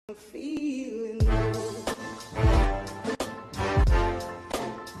Feeling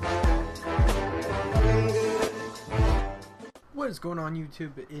What is going on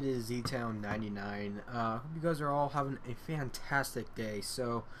YouTube? It is Ztown99. Hope you guys are all having a fantastic day.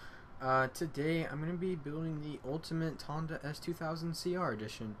 So today I'm going to be building the ultimate Honda S2000 CR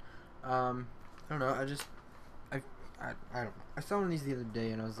edition. I don't know, I don't know. I saw one of these the other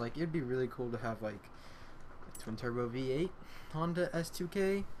day and I was like, it'd be really cool to have like a twin turbo V8 Honda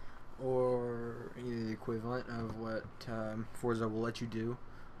S2K, or either the equivalent of what Forza will let you do.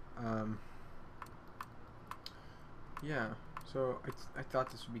 Yeah, so I thought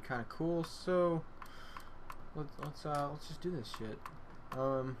this would be kind of cool. So let's just do this shit.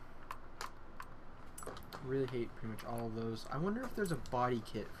 Really hate pretty much all of those. I wonder if there's a body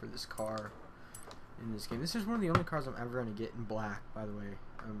kit for this car in this game. This is one of the only cars I'm ever gonna get in black, by the way.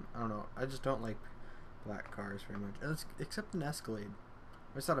 I don't know. I just don't like black cars very much, except an Escalade.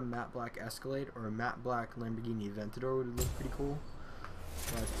 I just thought a matte black Escalade or a matte black Lamborghini Aventador would look pretty cool.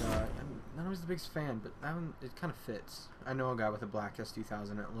 But I'm not always the biggest fan, but that one, it kind of fits. I know a guy with a black S2000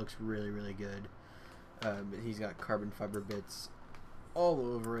 and it looks really, really good. But he's got carbon fiber bits all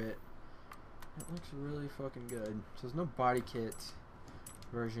over it. It looks really fucking good. So there's no body kit,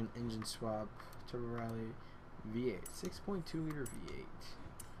 version, engine swap, turbo rally, V8, 6.2 liter V8.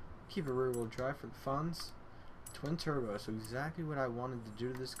 Keep a rear wheel drive for the funds. Twin turbo, so exactly what I wanted to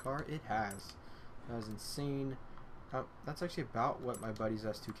do to this car, it has. That was insane. That's actually about what my buddy's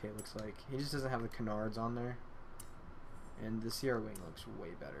S2K looks like. He just doesn't have the canards on there. And the CR wing looks way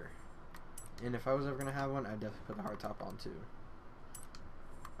better. And if I was ever going to have one, I'd definitely put the hardtop on too.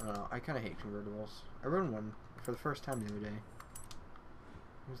 I kind of hate convertibles. I rode one for the first time the other day.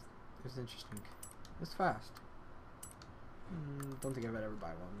 It was interesting. It was fast. Don't think I would ever buy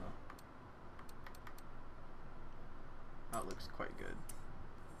one though. That looks quite good.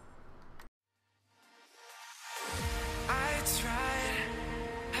 I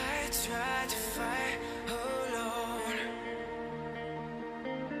tried to fight alone.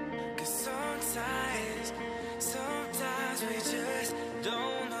 'Cause sometimes we just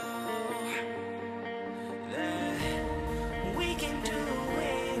don't know that we can do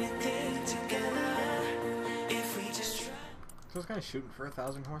anything together if we just try. So I was kind of shooting for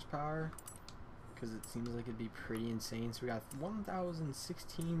 1,000 horsepower because it seems like it'd be pretty insane. So we got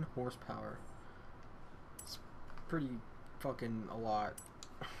 1,016 horsepower. It's pretty fucking a lot.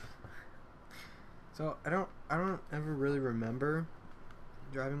 So I don't ever really remember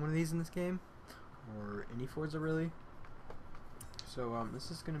driving one of these in this game, or any Forza really. So this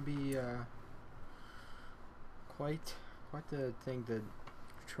is gonna be quite the thing to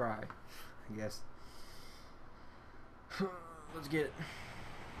try, I guess. Let's get it.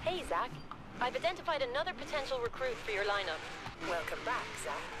 Hey, Zach. I've identified another potential recruit for your lineup. Welcome back,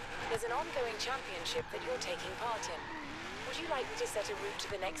 Zach. There's an ongoing championship that you're taking part in. Would you like me to set a route to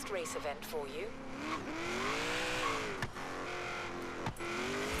the next race event for you?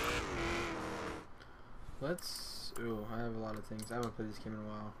 Ooh, I have a lot of things. I haven't played this game in a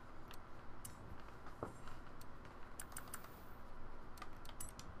while.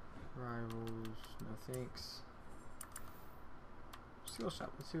 Rivals, no thanks. Skill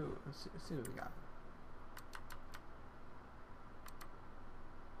shop. Let's see what we got.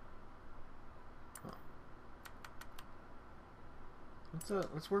 Oh.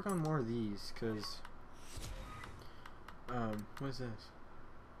 Let's work on more of these, cause what is this?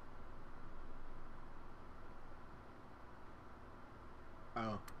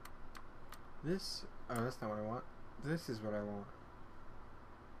 Oh, that's not what I want. This is what I want.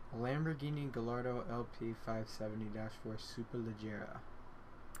 A Lamborghini Gallardo LP 570-4 Superleggera.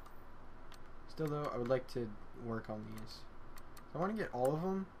 Still though, I would like to work on these. I want to get all of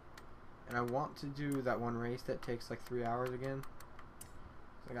them, and I want to do that one race that takes like 3 hours again.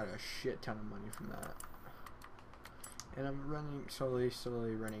 I got a shit ton of money from that, and I'm running slowly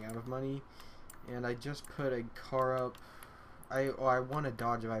running out of money. And I just put a car up. I won a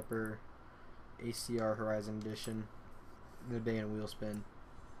Dodge Viper ACR Horizon Edition the other day in a wheel spin.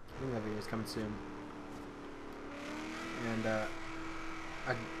 I think that video is coming soon. And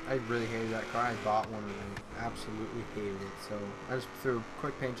I really hated that car. I bought one and I absolutely hated it. So I just threw a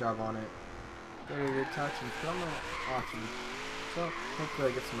quick paint job on it, gave it a good touch, and put on the auction. So hopefully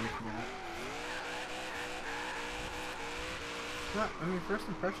I get some money from that. It's not, I mean, first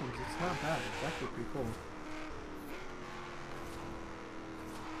impressions, it's not bad. It's actually pretty cool.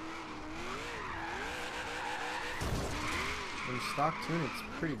 In stock tune, it's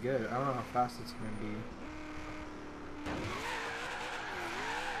pretty good. I don't know how fast it's gonna be.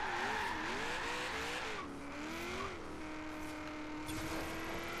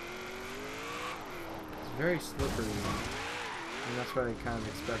 very slippery. And that's what I kind of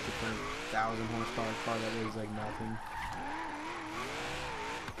expected from a 1,000 horsepower car that weighs like nothing.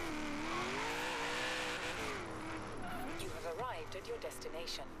 You have arrived at your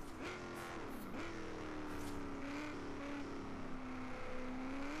destination.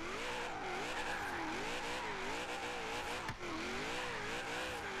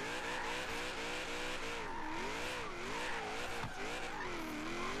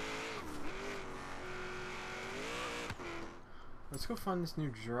 Let's go find this new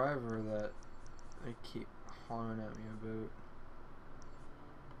driver that they keep hollering at me about.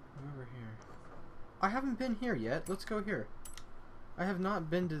 I'm over here. I haven't been here yet. Let's go here. I have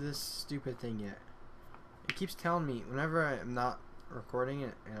not been to this stupid thing yet. It keeps telling me whenever I'm not recording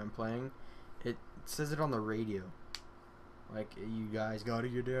it and I'm playing, it says it on the radio. Like, you guys gotta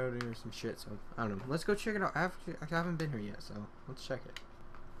get out here or some shit. So, I don't know. Let's go check it out. I haven't been here yet, so let's check it.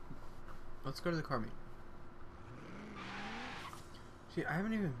 Let's go to the car meet. See, I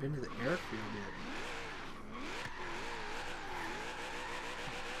haven't even been to the airfield yet.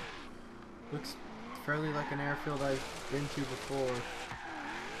 Looks fairly like an airfield I've been to before.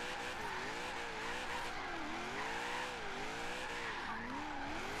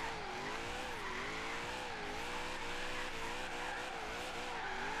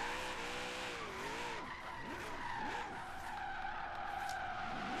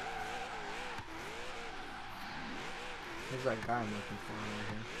 There's that guy I'm looking for over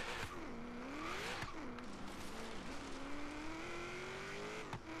here.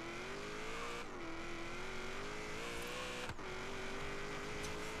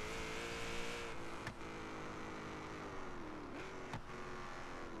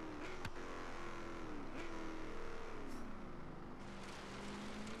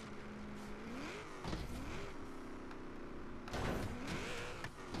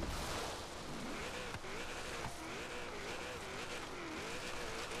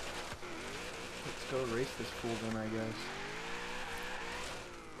 Go race this fool then, I guess.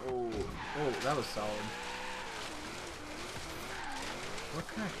 Oh, that was solid. What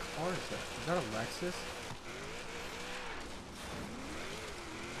kind of car is that? Is that a Lexus?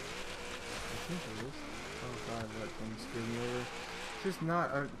 I think it is. Oh god, that thing screwed me over. It's just not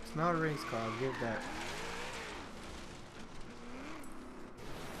a, it's not a race car, I'll give that.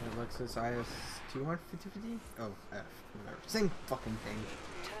 A Lexus IS 250? Oh, F, whatever. Same fucking thing.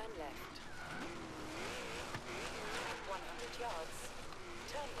 Turn left. 100 yards.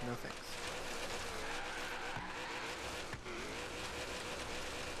 Turn left. No thanks.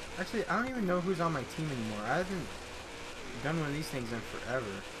 Actually, I don't even know who's on my team anymore. I haven't done one of these things in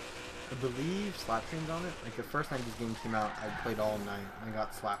forever. I believe Slaptrain's on it. Like the first night this game came out, I played all night. I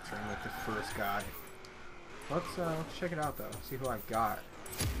got Slaptrain like the first guy. Let's check it out though. See who I got.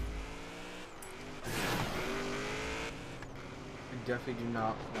 I definitely do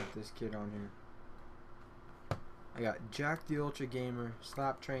not want this kid on here. I got Jack the Ultra Gamer,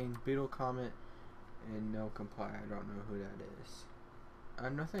 Slaptrain, Beetle Comet, and No Comply. I don't know who that is.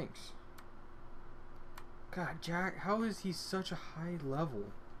 No thanks. God, Jack, how is he such a high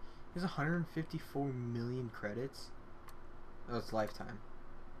level? He has 154 million credits. Oh, it's lifetime.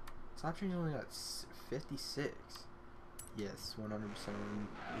 Slaptrain's only got 56. Yes, 100%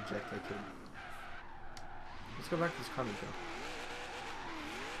 reject that kid. Let's go back to this comic though.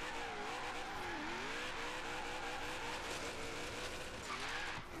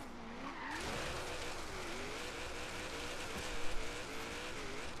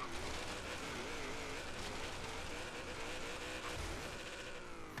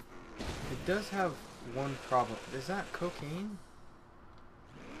 It does have one problem. Is that cocaine?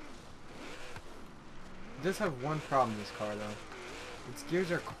 It does have one problem, this car though. Its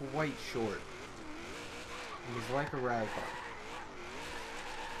gears are quite short. It is like a rag car.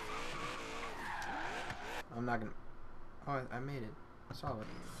 I'm not gonna... Oh, I made it. Solid.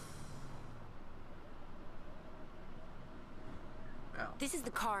 Ow. This is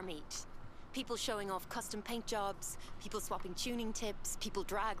the car meet. People showing off custom paint jobs, people swapping tuning tips, people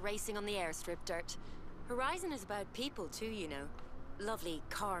drag racing on the airstrip dirt. Horizon is about people too, you know. Lovely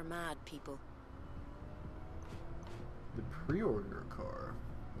car-mad people. The pre-order car.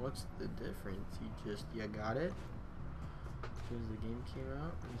 What's the difference? You got it? As soon as the game came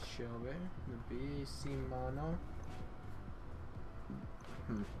out in Shelby, the BAC Mono.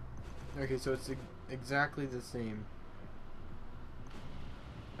 Okay, so it's exactly the same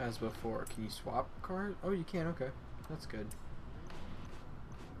as before. Can you swap cars? Oh, you can. Okay, that's good.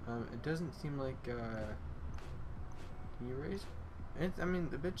 It doesn't seem like. Can you race? I mean,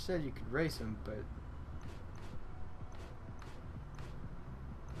 the bitch said you could race him, but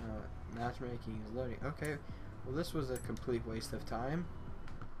Matchmaking is loading. Okay, well this was a complete waste of time.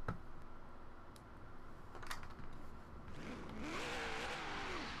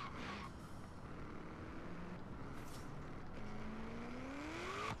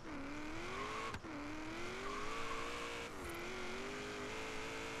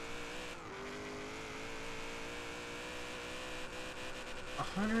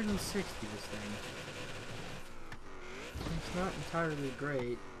 $160 this thing. It's not entirely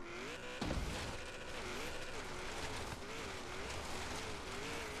great.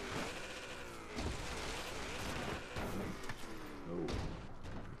 Oh.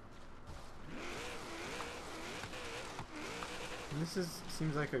 And this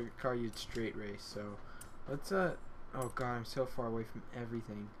seems like a car you'd straight race, so let's oh god, I'm so far away from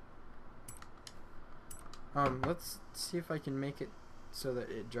everything. Let's see if I can make it so that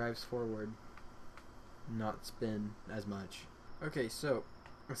it drives forward, not spin as much. Okay, so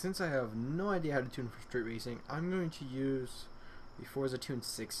since I have no idea how to tune for street racing, I'm going to use the Forza Tune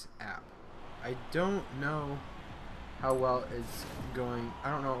 6 app. I don't know how well it's going. I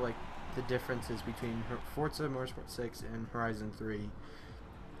don't know like the differences between Forza Motorsport 6 and Horizon 3,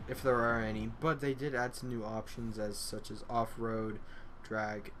 if there are any, but they did add some new options such as off-road,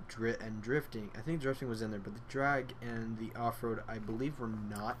 drag, and drifting. I think drifting was in there, but the drag and the off-road I believe were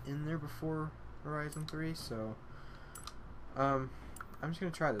not in there before Horizon 3, so I'm just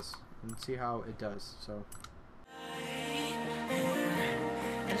gonna try this and see how it does. So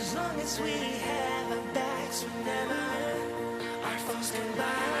As long as we have our backs, whenever our foes can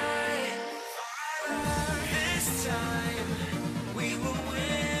buy. This time we will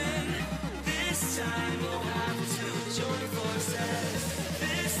win. This time we'll have to join forces.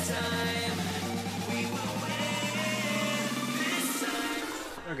 This time we will win. This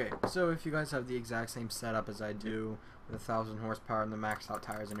time. okay, so if you guys have the exact same setup as I do, with 1,000 horsepower and the maxed out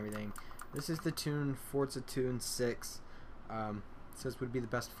tires and everything, this is the Forza Tune 6. Says would be the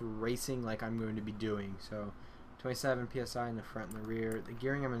best for racing, like I'm going to be doing. So 27 psi in the front and the rear. The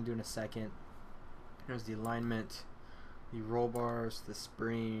gearing I'm going to do in a second. There's the alignment, the roll bars, the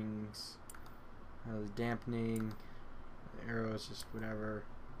springs, the dampening, the arrows, just whatever,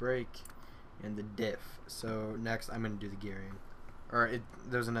 brake, and the diff. So next I'm going to do the gearing. Or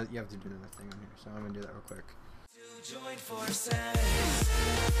there's another. You have to do another thing on here. So I'm going to do that real quick. To join forces.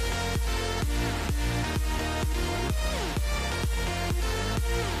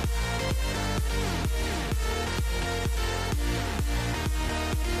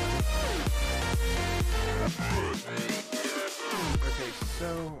 Okay,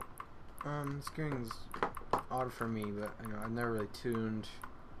 so this gearing's odd for me, but you know I've never really tuned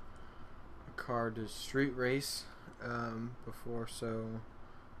a car to street race before, so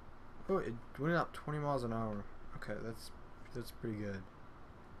it went up 20 miles an hour. Okay, that's pretty good.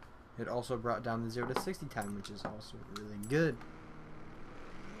 It also brought down the 0 to 60 time, which is also really good.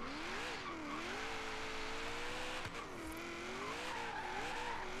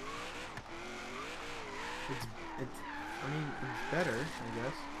 I mean, it's better, I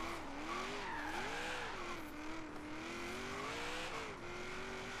guess.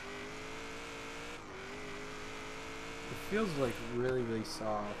 It feels like really, really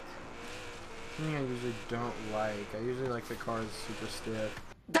soft. Something I usually don't like. I usually like the cars super stiff.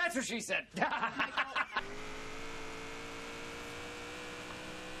 That's what she said!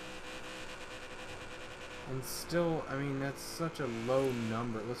 And still, I mean, that's such a low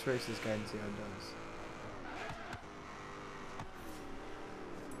number. Let's race this guy and see how it does.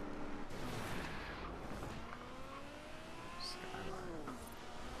 Skyline.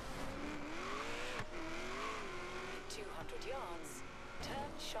 200 yards. Turn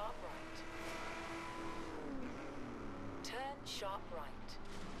sharp right. Turn sharp right.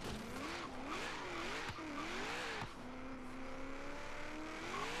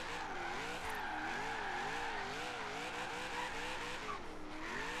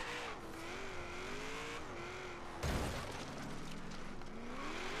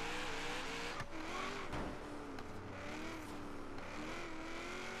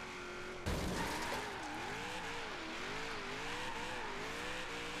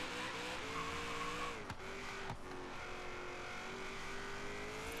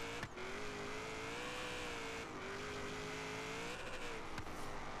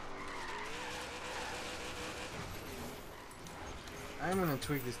 I'm gonna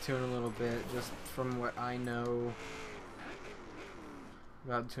tweak this tune a little bit, just from what I know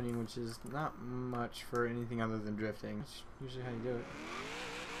about tuning, which is not much for anything other than drifting. It's usually how you do it.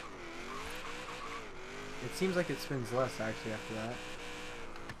 It seems like it spins less actually after that.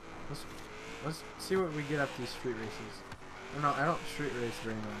 Let's see what we get up these street races. No, I don't street race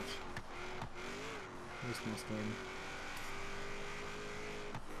very much. At least in this game.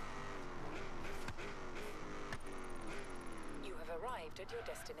 You have arrived at your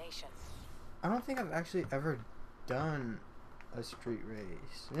destination. I don't think I've actually ever done a street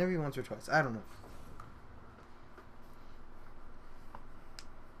race. Maybe once or twice. I don't know.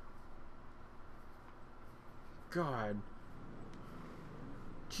 God.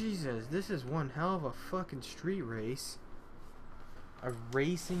 Jesus, this is one hell of a fucking street race. A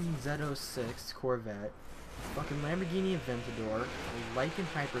racing Z06 Corvette, a fucking Lamborghini Aventador, a Lycan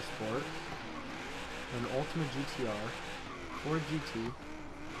Hypersport, an Ultima GTR, Ford GT.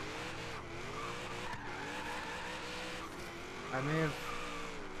 I may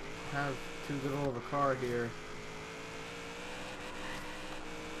have too little of a car here.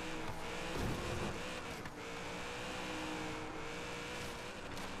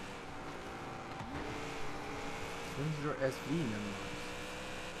 Vengence SV nonetheless.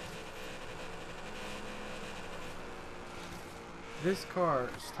 This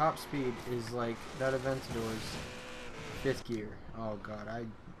car's top speed is like that Aventador's 5th gear. Oh god, I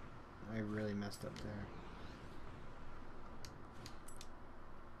really messed up there.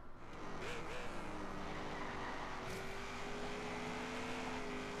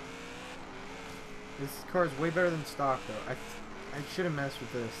 This car is way better than stock though. I should have messed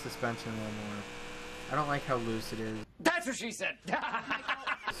with the suspension a little more. I don't like how loose it is. That's what she said! I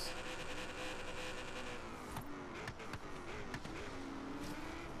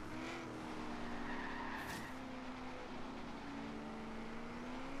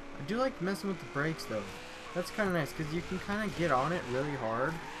do like messing with the brakes though. That's kind of nice because you can kind of get on it really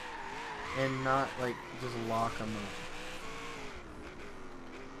hard and not like just lock them up.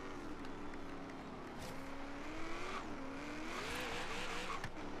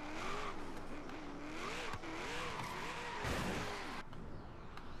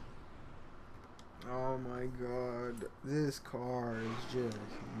 Oh my god, this car is just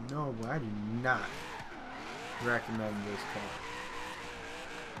no. I do not recommend this car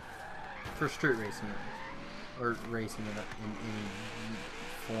for street racing or racing in any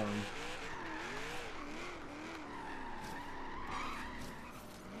form.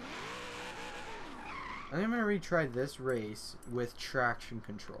 I think I'm gonna retry this race with traction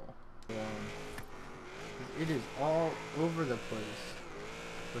control. It is all over the place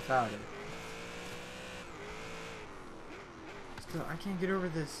without it. Still, I can't get over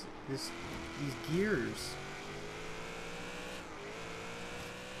these gears.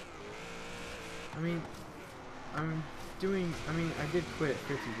 I mean, I did quit at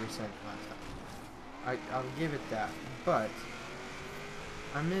 50% last time. I'll give it that, but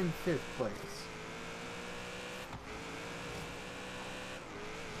I'm in 5th place.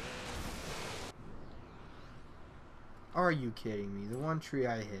 Are you kidding me? The one tree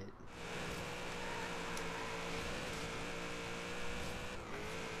I hit.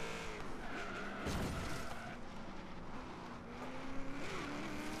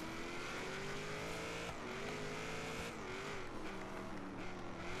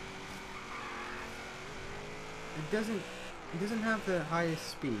 It doesn't have the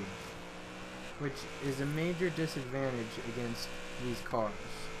highest speed, which is a major disadvantage against these cars.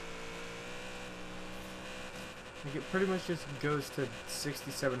 Like it pretty much just goes to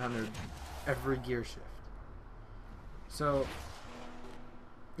 6,700 every gear shift. So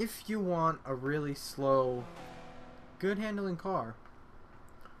if you want a really slow, good handling car,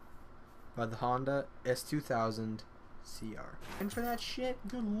 buy the Honda S2000 CR. And for that shit,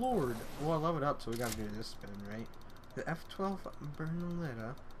 good lord. Well, I love it up, so we gotta do this spin, right? The F12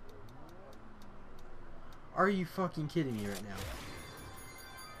 Bernaletta. Are you fucking kidding me right now?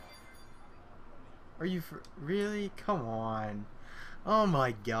 Are you really? Come on. Oh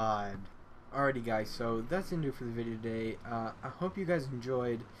my god. Alrighty guys, so that's gonna do it for the video today. I hope you guys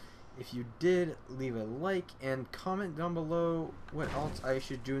enjoyed. If you did, leave a like and comment down below what else I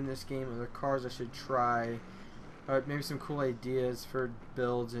should do in this game, other cars I should try. Maybe some cool ideas for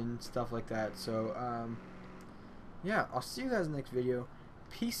builds and stuff like that. So, yeah, I'll see you guys in the next video.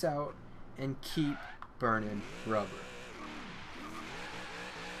 Peace out, and keep burning rubber.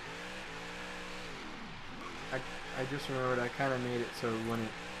 I just remembered I kind of made it so it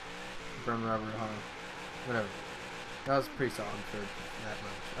wouldn't burn rubber, huh? Whatever. That was pretty solid for that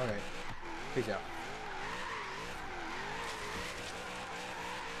much. Alright, peace out.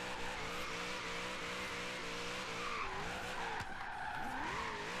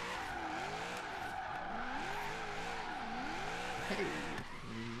 Hey,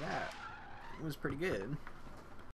 that was pretty good.